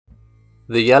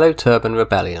The Yellow Turban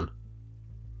Rebellion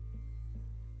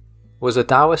was a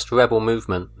Taoist rebel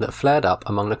movement that flared up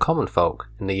among the common folk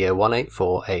in the year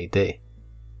 184 AD.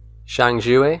 Zhang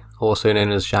Jue, also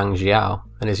known as Zhang Jiao,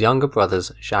 and his younger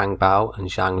brothers Zhang Bao and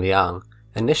Zhang Liang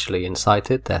initially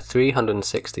incited their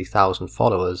 360,000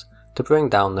 followers to bring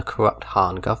down the corrupt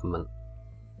Han government.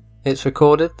 It's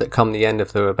recorded that come the end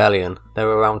of the rebellion there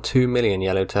were around 2 million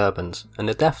yellow turbans, and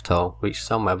the death toll reached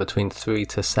somewhere between 3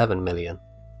 to 7 million.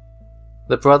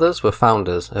 The brothers were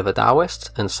founders of a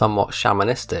Taoist and somewhat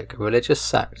shamanistic religious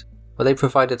sect where they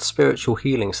provided spiritual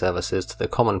healing services to the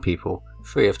common people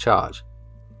free of charge.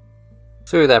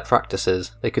 Through their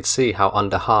practices, they could see how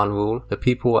under Han rule the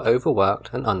people were overworked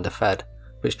and underfed,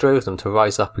 which drove them to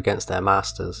rise up against their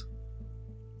masters.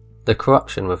 The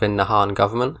corruption within the Han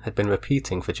government had been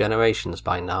repeating for generations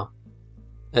by now.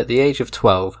 At the age of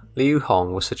 12, Liu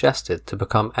Hong was suggested to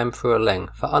become Emperor Ling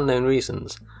for unknown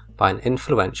reasons by an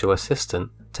influential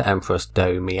assistant to Empress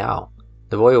Dou Miao,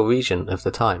 the royal regent of the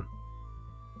time.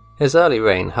 His early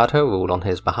reign had her rule on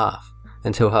his behalf,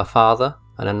 until her father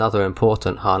and another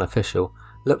important Han official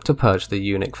looked to purge the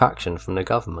eunuch faction from the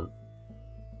government.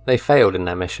 They failed in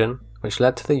their mission, which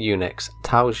led to the eunuchs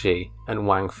Tao Ji and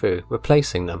Wang Fu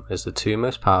replacing them as the two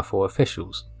most powerful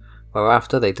officials,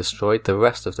 whereafter they destroyed the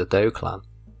rest of the Dou clan.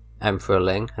 Emperor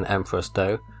Ling and Empress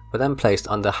Dou were then placed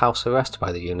under house arrest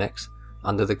by the eunuchs,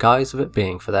 under the guise of it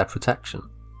being for their protection.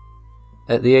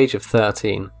 At the age of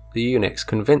 13, the eunuchs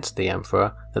convinced the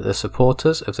emperor that the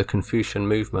supporters of the Confucian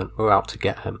movement were out to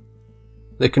get him.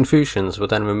 The Confucians were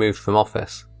then removed from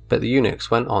office, but the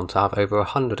eunuchs went on to have over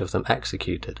 100 of them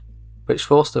executed, which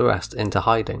forced the rest into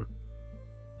hiding.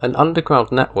 An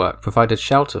underground network provided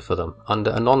shelter for them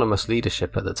under anonymous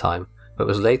leadership at the time, but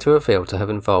was later revealed to have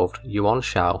involved Yuan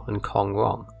Shao and Kong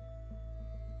Rong.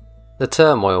 The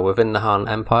turmoil within the Han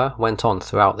Empire went on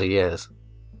throughout the years.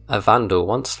 A vandal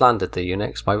once slandered the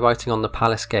eunuchs by writing on the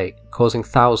palace gate, causing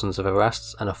thousands of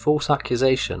arrests and a false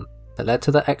accusation that led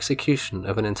to the execution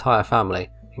of an entire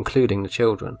family, including the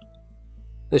children.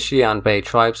 The Xianbei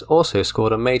tribes also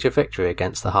scored a major victory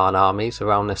against the Han armies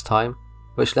around this time,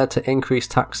 which led to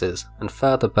increased taxes and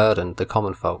further burdened the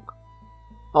common folk.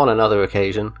 On another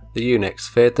occasion, the eunuchs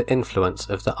feared the influence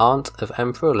of the aunt of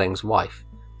Emperor Ling's wife,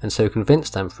 and so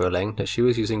convinced Emperor Ling that she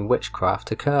was using witchcraft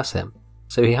to curse him,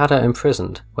 so he had her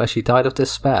imprisoned, where she died of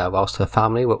despair whilst her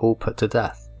family were all put to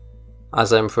death.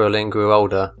 As Emperor Ling grew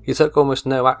older, he took almost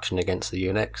no action against the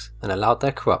eunuchs and allowed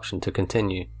their corruption to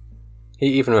continue. He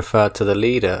even referred to the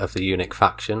leader of the eunuch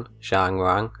faction, Zhang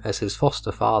Rang, as his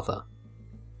foster father.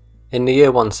 In the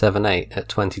year 178, at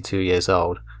 22 years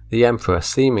old, the emperor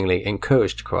seemingly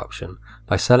encouraged corruption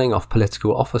by selling off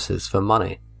political offices for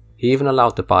money. He even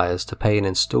allowed the buyers to pay in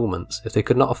installments if they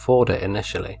could not afford it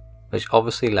initially, which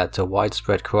obviously led to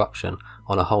widespread corruption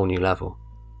on a whole new level.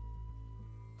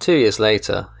 2 years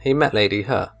later, he met Lady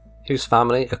He, whose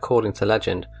family, according to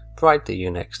legend, bribed the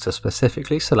eunuchs to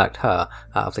specifically select her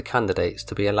out of the candidates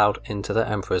to be allowed into the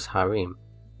emperor's harem.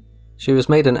 She was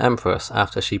made an empress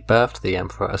after she birthed the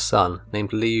emperor a son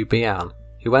named Liu Bian,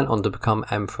 who went on to become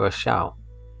Emperor Shao.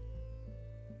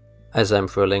 As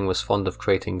Emperor Ling was fond of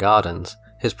creating gardens,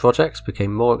 his projects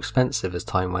became more expensive as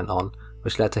time went on,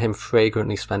 which led to him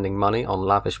fragrantly spending money on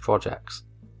lavish projects.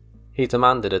 He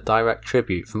demanded a direct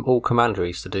tribute from all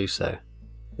commanderies to do so.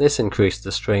 This increased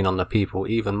the strain on the people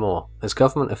even more, as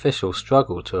government officials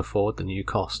struggled to afford the new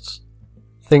costs.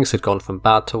 Things had gone from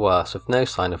bad to worse with no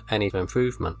sign of any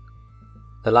improvement.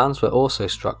 The lands were also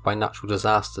struck by natural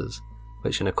disasters,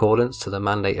 which in accordance to the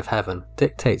mandate of heaven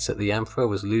dictates that the emperor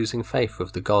was losing faith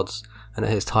with the gods and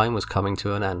that his time was coming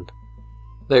to an end.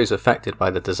 Those affected by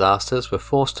the disasters were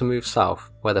forced to move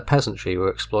south, where the peasantry were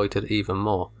exploited even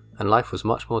more, and life was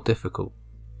much more difficult.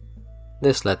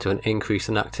 This led to an increase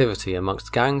in activity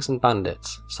amongst gangs and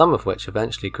bandits, some of which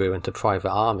eventually grew into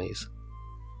private armies.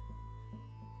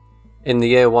 In the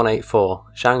year 184,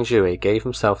 Zhang Jue gave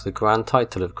himself the grand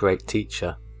title of Great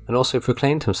Teacher, and also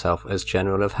proclaimed himself as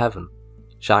General of Heaven.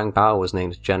 Zhang Bao was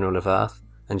named General of Earth,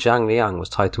 and Zhang Liang was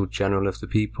titled General of the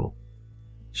People.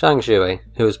 Zhang Jue,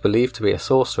 who was believed to be a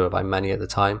sorcerer by many at the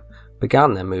time,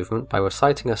 began their movement by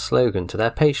reciting a slogan to their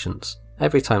patients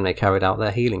every time they carried out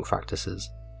their healing practices.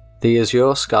 The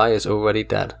azure sky is already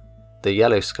dead. The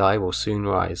yellow sky will soon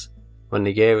rise. When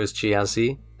the year is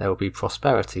Jiazi, there will be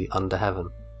prosperity under heaven.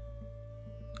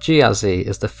 Jiazi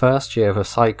is the first year of a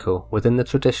cycle within the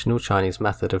traditional Chinese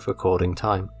method of recording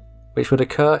time, which would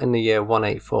occur in the year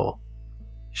 184.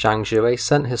 Zhang Jue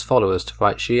sent his followers to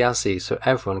write Jiazi so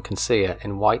everyone can see it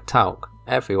in white talc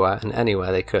everywhere and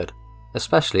anywhere they could,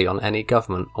 especially on any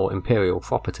government or imperial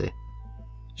property.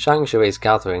 Zhang Jui's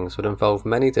gatherings would involve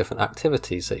many different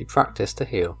activities that he practiced to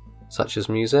heal, such as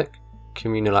music,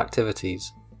 communal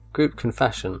activities, group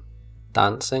confession,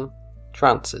 dancing,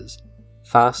 trances,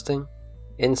 fasting,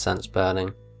 incense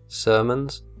burning,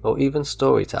 sermons, or even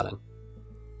storytelling.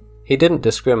 He didn't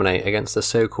discriminate against the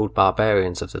so-called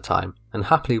barbarians of the time and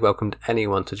happily welcomed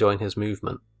anyone to join his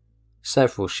movement.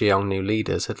 Several Xiongnu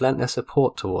leaders had lent their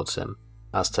support towards him.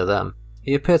 As to them,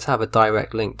 he appeared to have a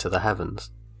direct link to the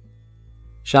heavens.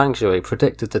 Zhang Jui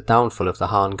predicted the downfall of the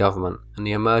Han government and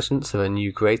the emergence of a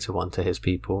new greater one to his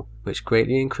people, which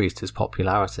greatly increased his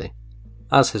popularity.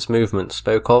 As his movement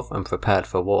spoke of and prepared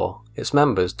for war, its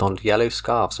members donned yellow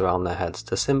scarves around their heads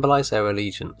to symbolize their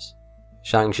allegiance.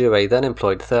 Zhang Jui then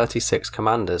employed 36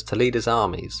 commanders to lead his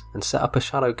armies and set up a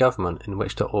shadow government in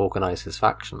which to organize his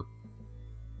faction.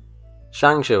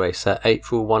 Zhang Jui set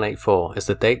April 184 as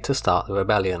the date to start the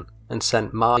rebellion, and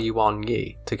sent Ma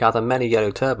Yuan-yi to gather many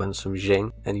yellow turbans from Jing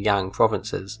and Yang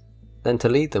provinces, then to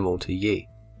lead them all to Yi.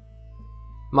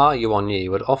 Ma Yuan-yi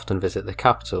would often visit the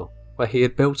capital, where he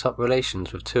had built up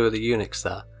relations with 2 of the eunuchs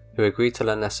there, who agreed to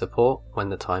lend their support when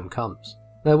the time comes.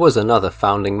 There was another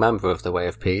founding member of the Way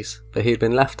of Peace, but he had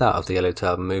been left out of the Yellow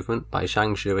Turban movement by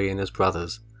Zhang Jui and his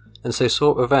brothers, and so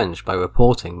sought revenge by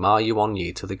reporting Ma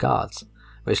Yuan-yi to the guards,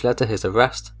 which led to his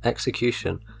arrest,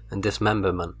 execution, and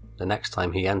dismemberment the next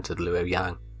time he entered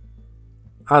Luoyang.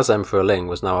 As Emperor Ling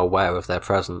was now aware of their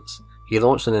presence, he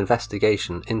launched an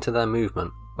investigation into their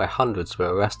movement where hundreds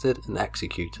were arrested and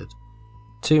executed.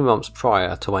 2 months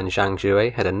prior to when Zhang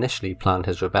Jui had initially planned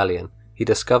his rebellion, he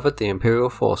discovered the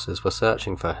imperial forces were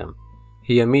searching for him.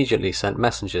 He immediately sent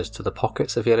messengers to the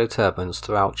pockets of yellow turbans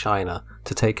throughout China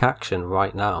to take action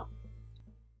right now.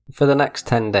 For the next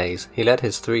 10 days, he led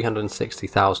his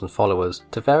 360,000 followers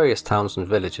to various towns and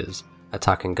villages,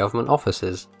 attacking government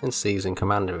offices and seizing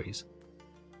commanderies.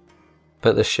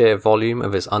 But the sheer volume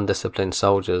of his undisciplined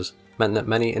soldiers meant that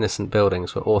many innocent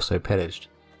buildings were also pillaged.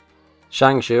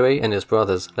 Zhang Jui and his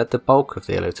brothers led the bulk of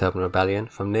the Yellow Turban Rebellion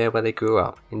from near where they grew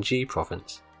up in Ji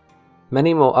province.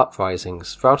 Many more uprisings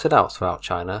sprouted out throughout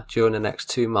China during the next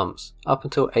 2 months up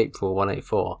until April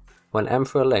 184, when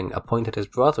Emperor Ling appointed his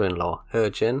brother-in-law He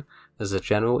Jin as the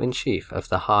General-in-Chief of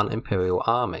the Han Imperial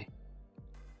Army.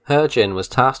 He Jin was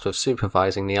tasked with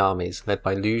supervising the armies led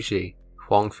by Liu Ji,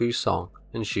 Huangfu Song,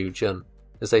 and Xu Jun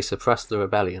as they suppressed the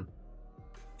rebellion.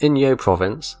 In You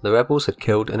province, the rebels had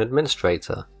killed an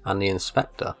administrator and the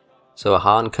inspector, so a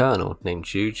Han colonel named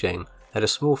Zhu Jing led a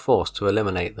small force to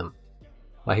eliminate them,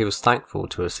 where he was thankful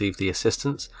to receive the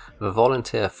assistance of a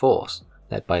volunteer force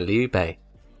led by Liu Bei,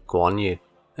 Guan Yu,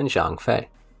 and Zhang Fei.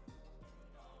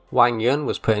 Wang Yun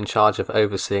was put in charge of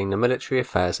overseeing the military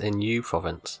affairs in You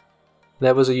province.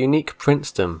 There was a unique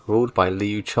princedom ruled by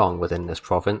Liu Chong within this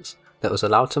province that was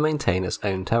allowed to maintain its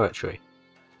own territory.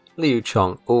 Liu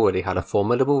Chong already had a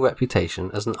formidable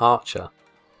reputation as an archer.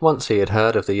 Once he had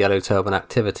heard of the Yellow Turban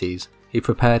activities, he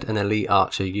prepared an elite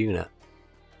archer unit.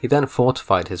 He then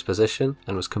fortified his position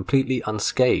and was completely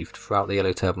unscathed throughout the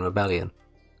Yellow Turban Rebellion.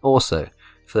 Also,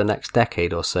 for the next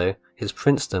decade or so, his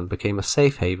princedom became a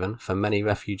safe haven for many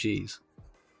refugees.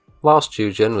 Whilst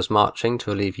Zhu Jun was marching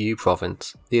to relieve You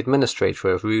province, the administrator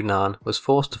of Runan was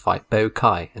forced to fight Bo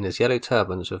Kai and his yellow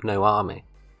turbans with no army.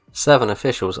 7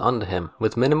 officials under him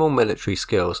with minimal military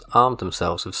skills armed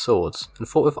themselves with swords and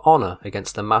fought with honour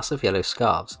against the massive yellow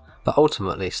scarves, but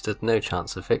ultimately stood no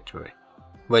chance of victory.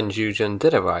 When Zhu Jun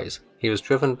did arise, he was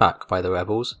driven back by the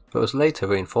rebels, but was later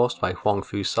reinforced by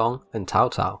Huangfu Song and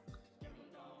Cao Cao,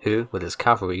 who, with his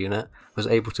cavalry unit, was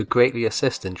able to greatly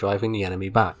assist in driving the enemy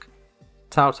back.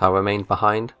 Cao Cao remained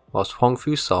behind, whilst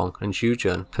Huangfu Song and Zhu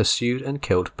Jun pursued and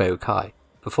killed Bo Kai,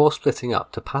 before splitting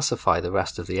up to pacify the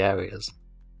rest of the areas.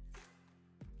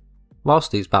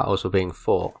 Whilst these battles were being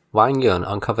fought, Wang Yun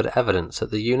uncovered evidence that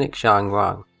the eunuch Zhang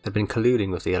Rang had been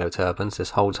colluding with the Yellow Turbans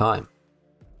this whole time.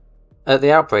 At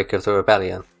the outbreak of the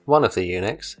rebellion, one of the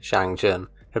eunuchs, Zhang Jun,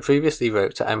 had previously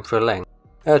wrote to Emperor Ling,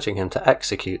 urging him to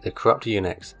execute the corrupt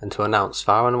eunuchs and to announce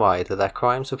far and wide that their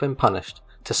crimes have been punished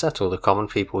to settle the common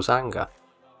people's anger.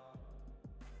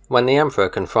 When the emperor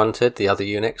confronted the other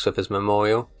eunuchs with his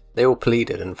memorial, they all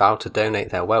pleaded and vowed to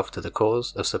donate their wealth to the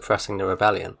cause of suppressing the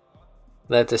rebellion.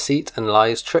 Their deceit and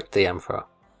lies tricked the emperor,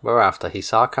 whereafter he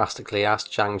sarcastically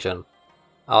asked Zhang Jun,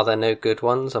 "Are there no good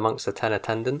ones amongst the 10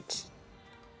 attendants?"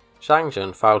 Zhang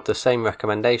Jun filed the same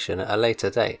recommendation at a later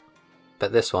date,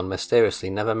 but this one mysteriously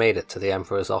never made it to the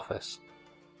emperor's office.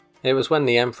 It was when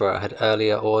the emperor had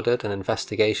earlier ordered an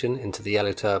investigation into the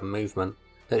Yellow Turban movement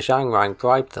that Zhang Rang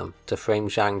bribed them to frame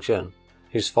Zhang Jun,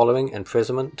 whose following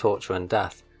imprisonment, torture and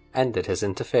death ended his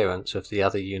interference with the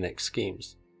other eunuch's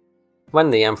schemes. When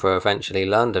the Emperor eventually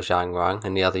learned of Zhang Rang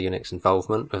and the other eunuchs'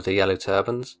 involvement with the Yellow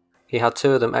Turbans, he had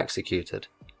 2 of them executed,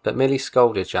 but merely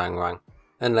scolded Zhang Rang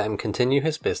and let him continue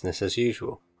his business as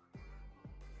usual.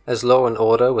 As law and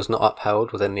order was not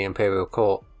upheld within the imperial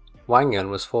court, Wang Yun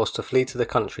was forced to flee to the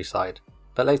countryside,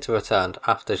 but later returned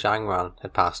after Zhang Ran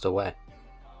had passed away.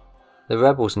 The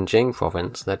rebels in Jing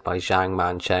province, led by Zhang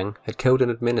Mancheng, had killed an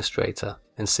administrator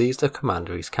and seized a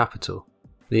commandery's capital.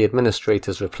 The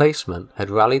administrator's replacement had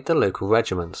rallied the local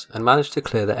regiments and managed to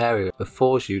clear the area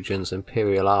before Zhu Jun's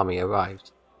imperial army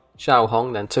arrived. Xiao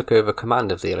Hong then took over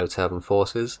command of the Yellow Turban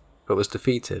forces, but was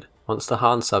defeated once the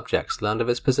Han subjects learned of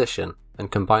his position and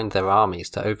combined their armies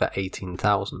to over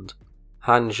 18,000.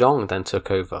 Han Zhong then took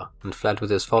over and fled with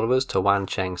his followers to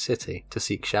Wancheng City to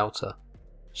seek shelter.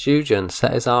 Zhu Jun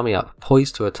set his army up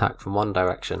poised to attack from one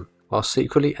direction, while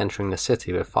secretly entering the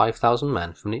city with 5,000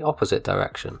 men from the opposite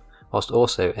direction, whilst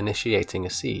also initiating a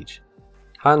siege.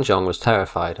 Han Zhong was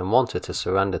terrified and wanted to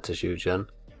surrender to Zhu Jun,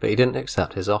 but he didn't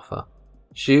accept his offer.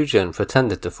 Zhu Jun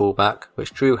pretended to fall back,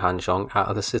 which drew Han Zhong out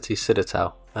of the city's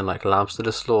citadel and like lambs to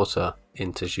the slaughter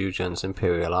into Zhu Jun's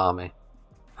imperial army.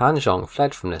 Han Zhong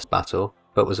fled from this battle,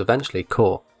 but was eventually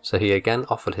caught, so he again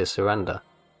offered his surrender.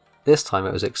 This time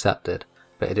it was accepted,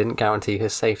 but it didn't guarantee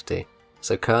his safety,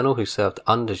 as a colonel who served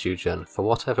under Zhu Jun for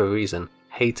whatever reason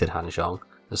hated Han Zhong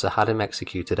and so had him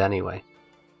executed anyway.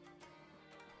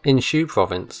 In Shu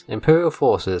province, imperial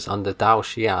forces under Dao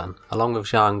Xian, along with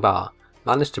Zhang Ba,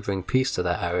 managed to bring peace to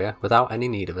their area without any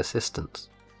need of assistance.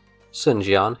 Sun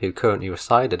Jian, who currently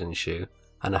resided in Shu,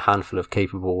 and a handful of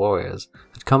capable warriors,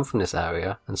 had come from this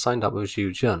area and signed up with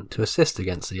Zhu Jun to assist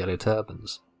against the Yellow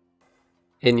Turbans.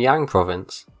 In Yang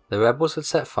province, the rebels had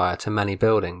set fire to many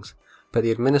buildings, but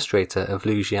the administrator of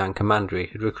Lujiang Commandery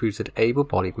had recruited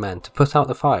able-bodied men to put out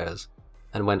the fires,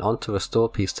 and went on to restore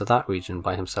peace to that region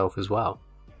by himself as well.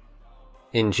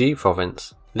 In Ji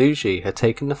province, Lu Ji had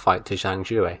taken the fight to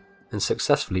Zhangjue and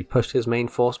successfully pushed his main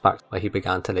force back where he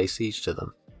began to lay siege to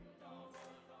them.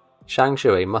 Zhang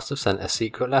Jue must have sent a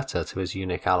secret letter to his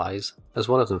eunuch allies, as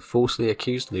one of them falsely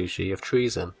accused Lu Ji of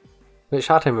treason, which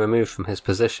had him removed from his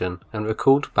position and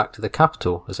recalled back to the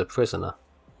capital as a prisoner.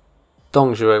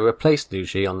 Dong Zhuo replaced Lu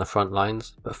Ji on the front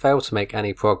lines, but failed to make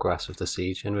any progress with the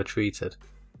siege and retreated.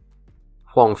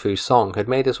 Huang Fu Song had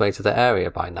made his way to the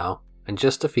area by now, and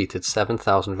just defeated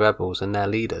 7,000 rebels and their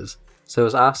leaders, so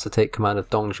was asked to take command of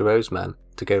Dong Zhuo's men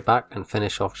to go back and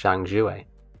finish off Zhang Jue.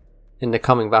 In the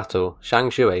coming battle,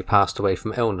 Zhang Jue passed away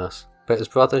from illness, but his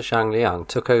brother Zhang Liang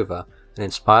took over and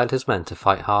inspired his men to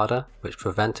fight harder, which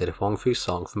prevented Huang Fu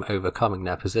Song from overcoming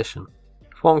their position.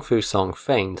 Huang Fu Song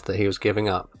feigned that he was giving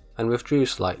up and withdrew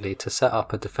slightly to set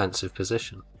up a defensive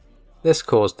position. This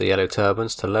caused the Yellow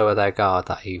Turbans to lower their guard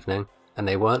that evening, and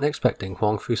they weren't expecting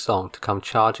Huang Fu Song to come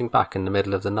charging back in the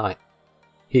middle of the night.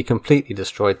 He completely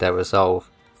destroyed their resolve,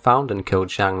 found and killed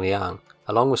Zhang Liang,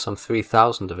 along with some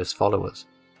 3,000 of his followers.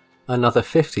 Another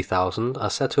 50,000 are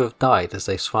said to have died as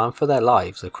they swam for their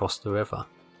lives across the river.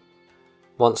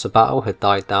 Once the battle had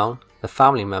died down, the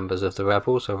family members of the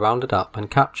rebels were rounded up and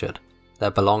captured.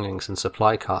 Their belongings and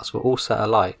supply carts were all set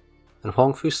alight, and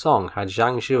Huang Fu Song had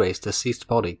Zhang Jue's deceased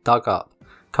body dug up,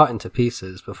 cut into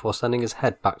pieces before sending his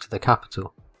head back to the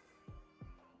capital.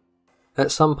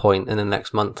 At some point in the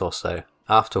next month or so,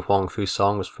 after Huang Fu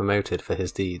Song was promoted for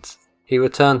his deeds, he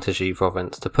returned to Ji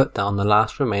province to put down the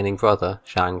last remaining brother,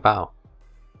 Zhang Bao.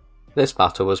 This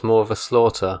battle was more of a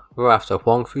slaughter, whereafter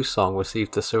Huang Fu Song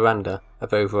received the surrender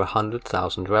of over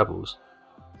 100,000 rebels.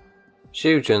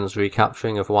 Zhu Jun's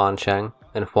recapturing of Wancheng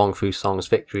and Huang Fu Song's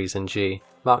victories in Ji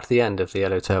marked the end of the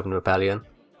Yellow Turban Rebellion,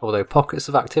 although pockets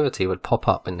of activity would pop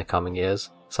up in the coming years,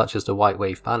 such as the White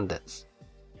Wave Bandits.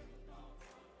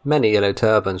 Many Yellow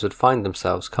Turbans would find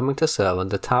themselves coming to serve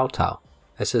under Tao Tao,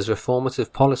 as his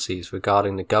reformative policies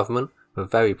regarding the government were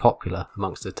very popular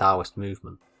amongst the Taoist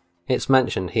movement. It's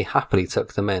mentioned he happily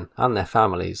took them in and their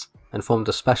families, and formed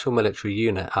a special military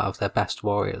unit out of their best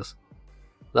warriors.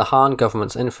 The Han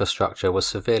government's infrastructure was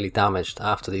severely damaged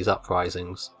after these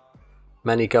uprisings.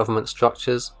 Many government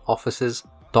structures, offices,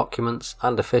 documents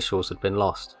and officials had been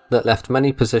lost, that left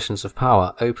many positions of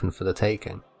power open for the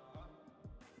taking.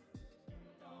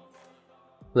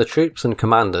 The troops and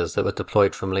commanders that were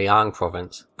deployed from Liang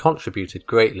province contributed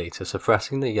greatly to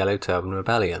suppressing the Yellow Turban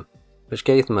Rebellion, which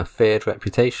gave them a feared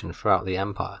reputation throughout the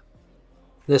empire.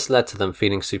 This led to them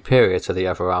feeling superior to the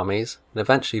other armies, and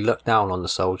eventually looked down on the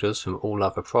soldiers from all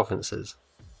other provinces.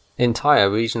 Entire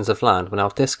regions of land were now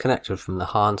disconnected from the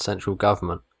Han central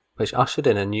government, which ushered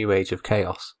in a new age of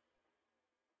chaos.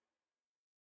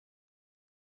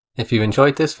 If you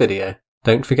enjoyed this video,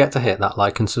 don't forget to hit that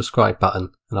like and subscribe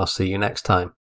button, and I'll see you next time.